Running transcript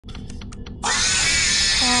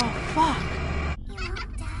Fuck.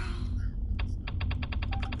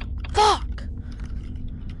 Fuck.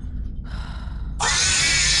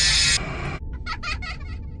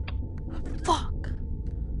 Fuck.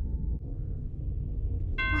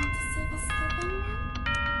 Want to see the sleeping room?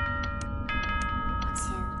 2,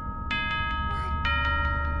 1.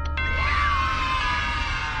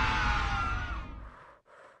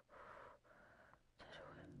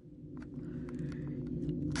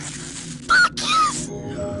 Fuck yes!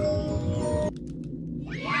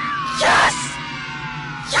 Yes!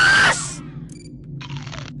 Yes!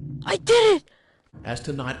 I did it! As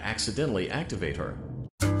to not accidentally activate her.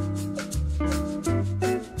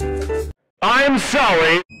 I'm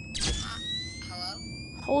sorry!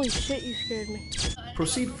 Holy shit, you scared me.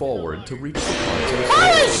 Proceed forward to reach the parts in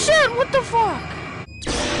Holy shit, what the fuck?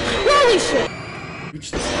 Holy shit!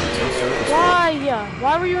 Reach the parts in service. Why?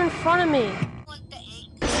 Why were you in front of me?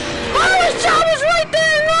 Holy shit, I was right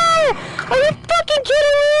there! No! Are you fucking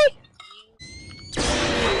kidding me?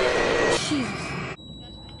 Jesus.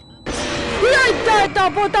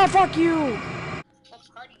 What the fuck you?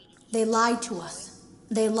 They lied to us.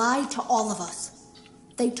 They lied to all of us.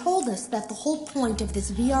 They told us that the whole point of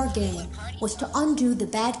this VR game was to undo the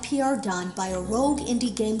bad PR done by a rogue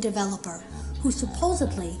indie game developer who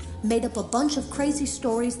supposedly made up a bunch of crazy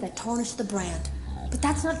stories that tarnished the brand. But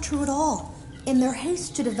that's not true at all. In their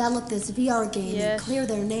haste to develop this VR game and clear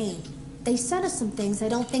their name, they sent us some things I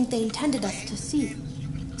don't think they intended us to see,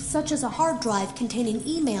 such as a hard drive containing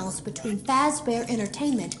emails between Fazbear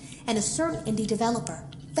Entertainment and a certain indie developer.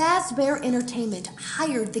 Fazbear Entertainment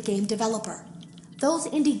hired the game developer. Those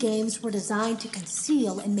indie games were designed to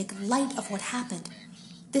conceal and make light of what happened.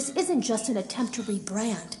 This isn't just an attempt to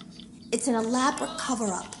rebrand. It's an elaborate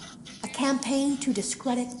cover-up, a campaign to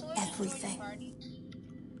discredit everything.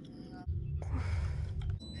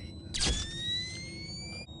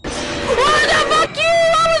 What the fuck you?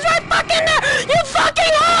 I was right fucking there! You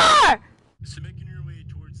fucking whore! So making your way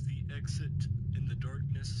towards the exit in the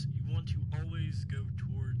darkness, you want to always go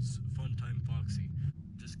towards Funtime Foxy.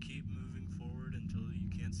 Just keep moving forward until you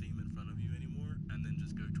can't see him in front of you anymore, and then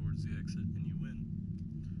just go towards the exit and you win.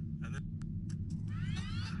 And then...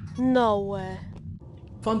 No way.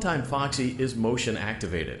 Funtime Foxy is motion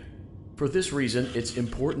activated. For this reason, it's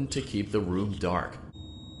important to keep the room dark.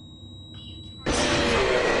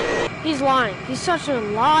 He's lying. He's such a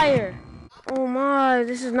liar. Oh my,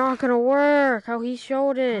 this is not gonna work. How he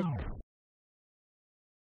showed it.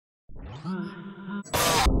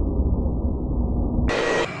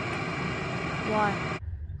 Why?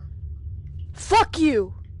 Fuck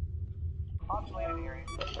you!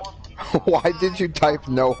 Why did you type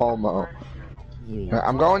no homo?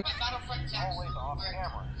 I'm going.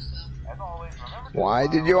 Why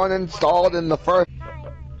did you uninstall it in the first?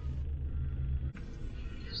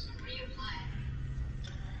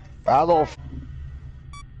 Battle.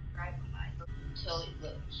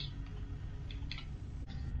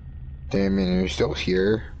 Damien, you're still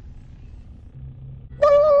here?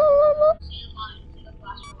 Oh,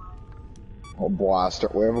 blaster.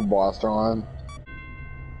 We have a blaster on.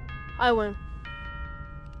 I win.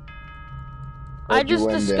 I just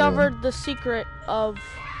discovered the secret of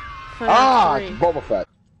FNAF 3. It's Boba Fett.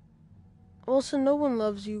 Wilson, no one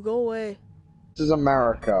loves you. Go away. This is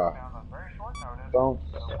America. Don't.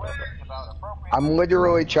 I'm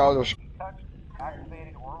literally childish.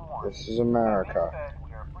 This is America.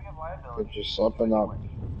 But you're slipping up.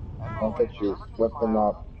 Don't get you flipping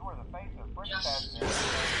up.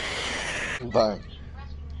 Thanks.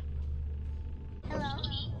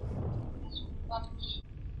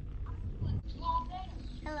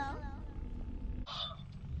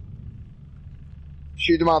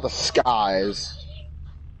 Shoot him out of the skies.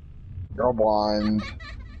 You're blind.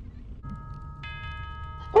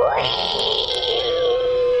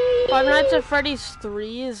 Five Nights at Freddy's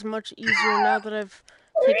 3 is much easier now that I've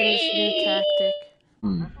taken this new tactic.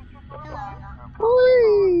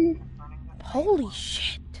 Holy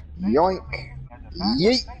shit. Yoink.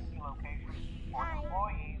 Yeet.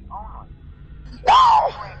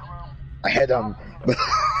 I hit him.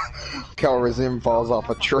 Calrissian falls off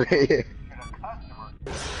a tree.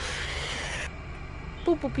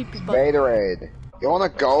 Poo-poo pee-pee butt. Gatorade. You wanna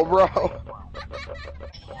go, bro?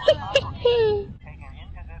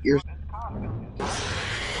 You're...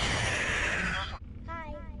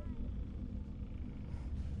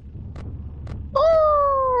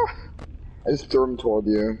 Oh! I just threw him toward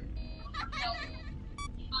you.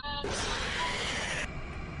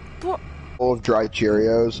 Full of dry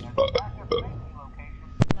Cheerios.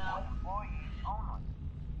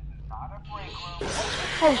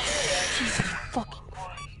 Oh, Jesus fucking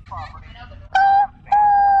Christ.